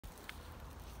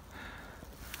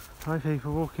Hi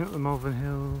people, walking up the Malvern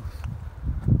Hills.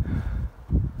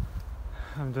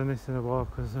 I haven't done this in a while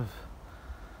because of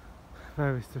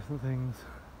various different things.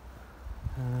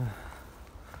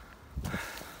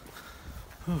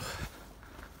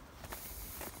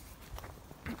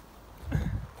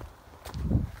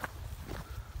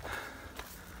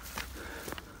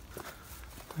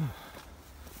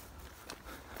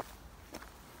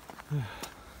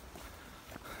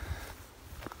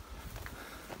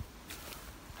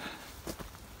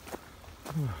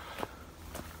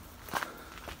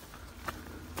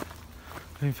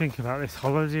 I've been thinking about this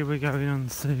holiday we're going on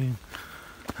soon,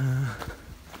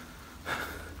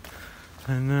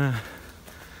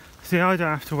 see, I don't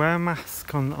have to wear a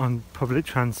mask on public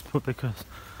transport because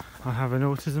I have an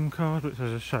autism card which I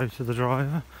just show to the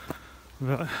driver.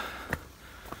 But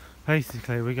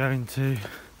basically we're going to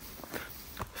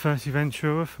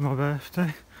Fuerteventura for my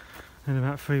birthday in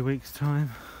about 3 weeks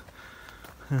time.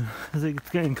 As it's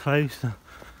getting closer,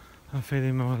 I'm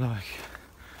feeling more like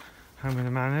I'm going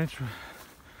to manage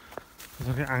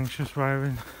because I get anxious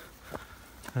wearing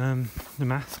the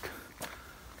mask.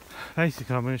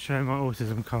 Basically I'm going to show my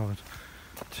autism card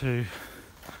to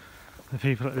the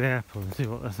people at the airport and see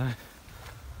what they say.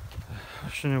 I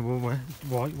shouldn't have worn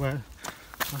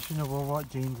white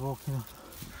jeans walking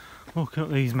up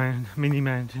these mini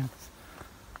mountains.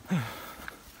 If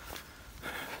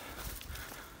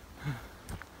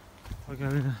I go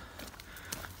in a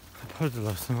puddle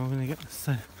or something, I'm going to get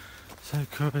so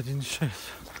covered in shit.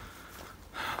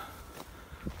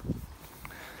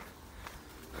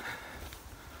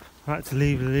 I had to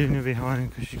leave Luna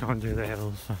behind because she can't do the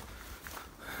hills, so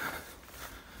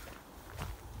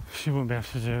she wouldn't be able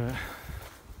to do it.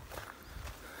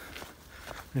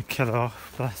 They kill her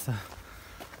off, bless her.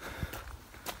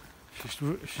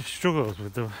 She struggles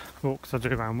with the walks I do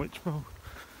around Witchbowl.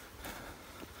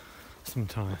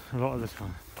 Sometimes, a lot of the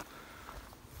time.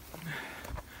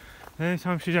 The only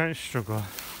time she don't struggle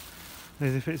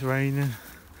is if it's raining.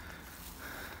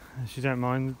 And she don't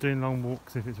mind doing long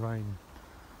walks if it's raining.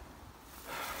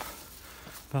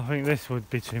 But I think this would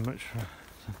be too much for her.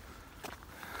 So.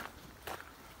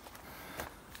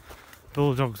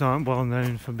 Bulldogs aren't well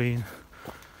known for being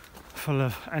full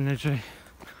of energy.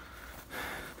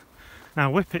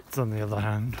 Now Whippets on the other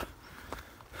hand,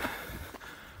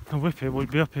 a Whippet would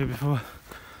be up here before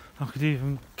I could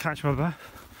even catch my breath.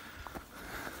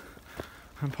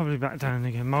 And probably back down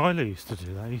again. Milo used to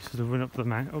do that. He used to run up the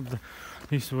Malvern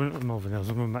Hills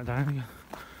and run back down again.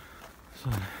 So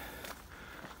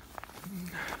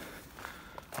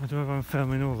I don't know if I'm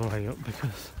filming all the way up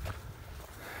because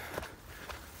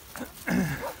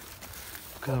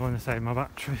I want to save my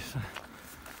battery. So.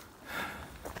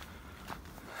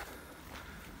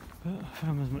 But I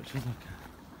film as much as I can.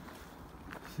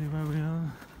 See where we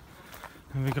are,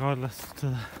 and regardless to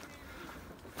the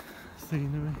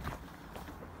scenery.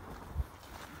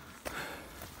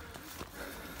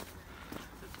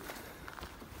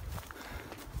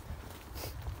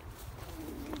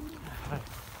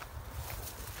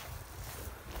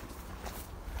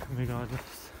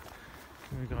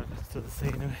 Regardless to the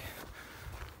scenery.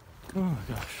 Oh my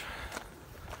gosh.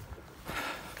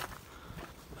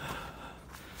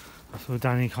 I saw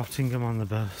Danny Cottingham on the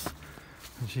bus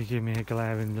and she gave me a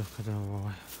glaring look, I don't know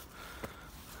why.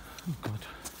 Oh god.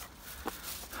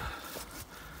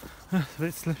 It's a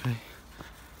bit slippy.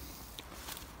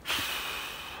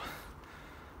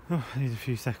 Oh, I need a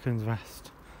few seconds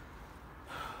rest.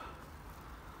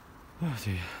 Oh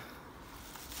dear.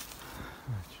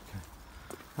 Right, okay.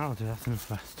 That'll do, that's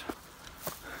enough rest.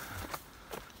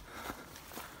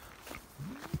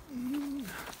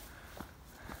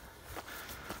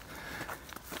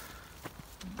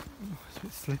 It's a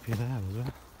bit slippy there as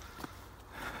well.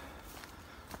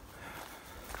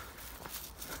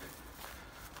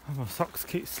 Oh, my socks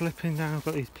keep slipping down. I've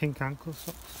got these pink ankle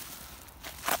socks.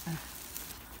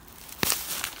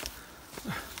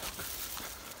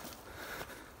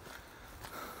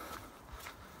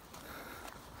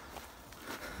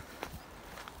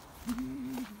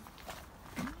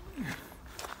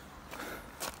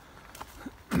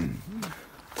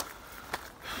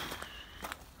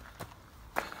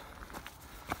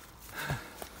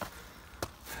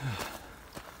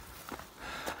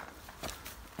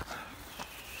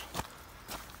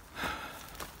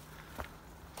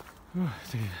 Oh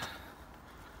dear.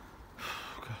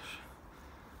 Oh gosh.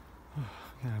 Oh,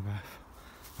 get a breath.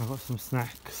 I've got some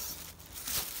snacks.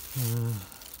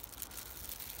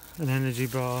 An energy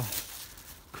bar,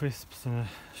 crisps and a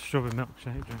strawberry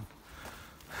milkshake drink.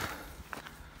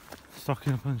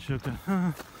 Stocking up on sugar.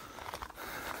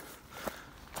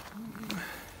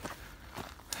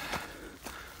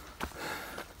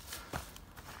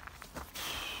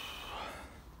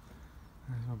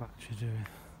 doing?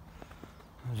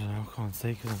 I don't know, I can't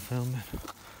see because I'm filming.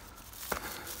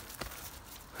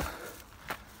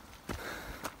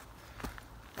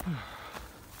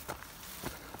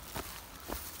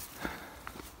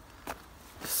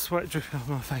 Sweat dripping off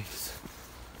my face.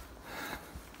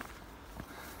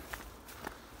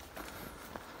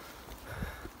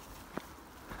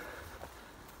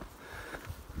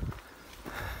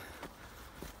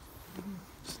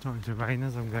 It's starting to rain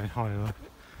as I'm going higher up.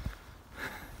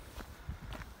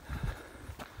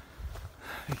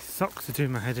 These socks are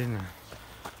doing my head in now.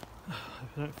 I hope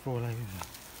I don't fall over.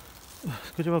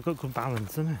 It's good I've got good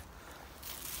balance, isn't it?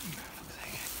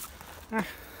 Ah.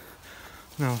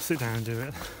 No, I'll sit down and do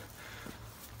it.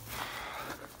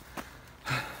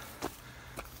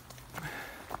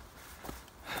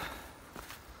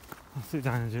 I'll sit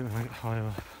down and do it when I get higher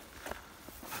up.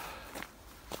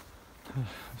 I'm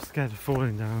scared of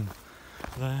falling down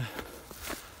there.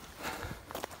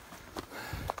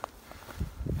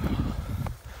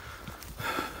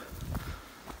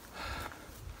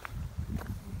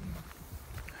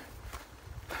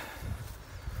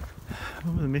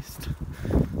 Oh, the mist.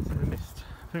 The mist.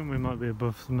 I think we might be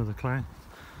above some of the clouds.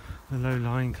 The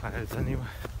low-lying clouds anyway.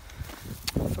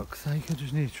 For fuck's sake, I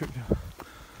just need a trip job.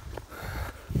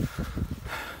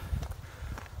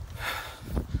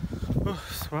 Oh,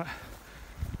 sweat.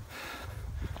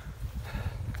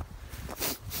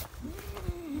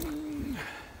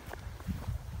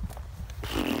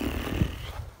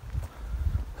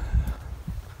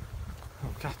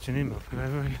 I'm catching him up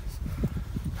whoever he is.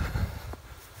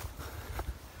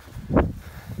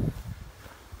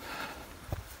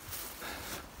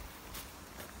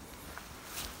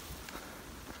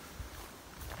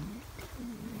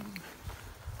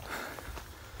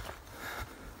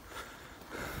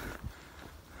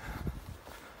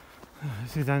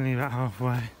 This is only about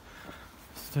halfway,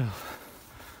 still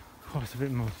quite a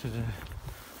bit more to do.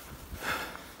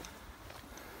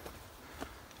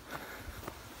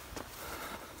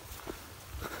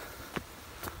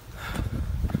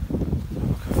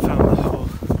 I can film the whole,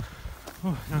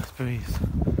 oh, nice breeze.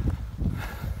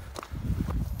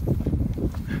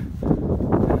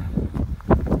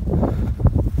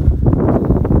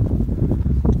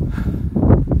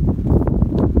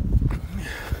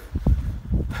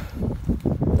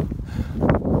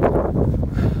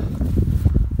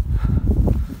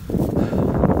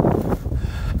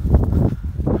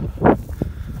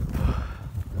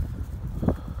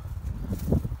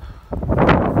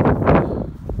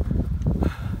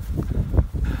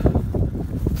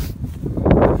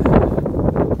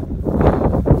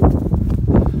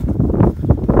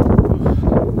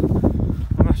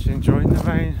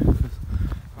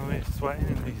 Sweating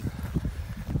in these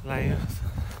layers.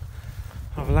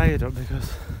 I've layered up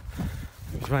because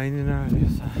it was raining earlier,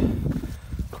 so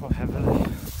quite heavily.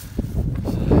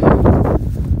 So,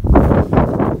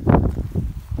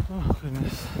 oh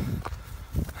goodness,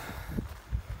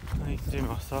 I need to do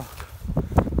my sock.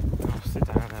 I'll sit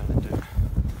down there and do it.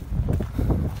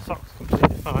 My sock's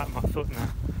completely fell out of my foot now.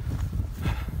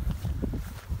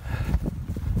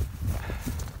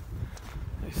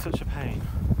 It's such a pain.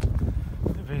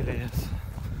 It really is.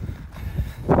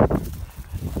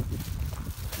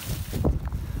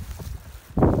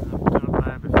 I've done it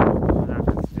there before, but I don't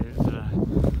have to do it today.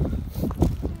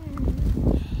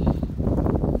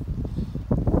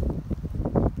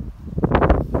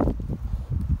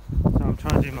 So I'm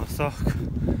trying to do my sock.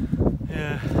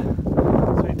 Yeah,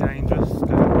 it's a bit dangerous.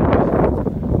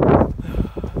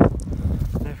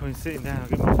 Everyone's sitting down, I'll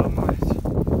get my bum wet.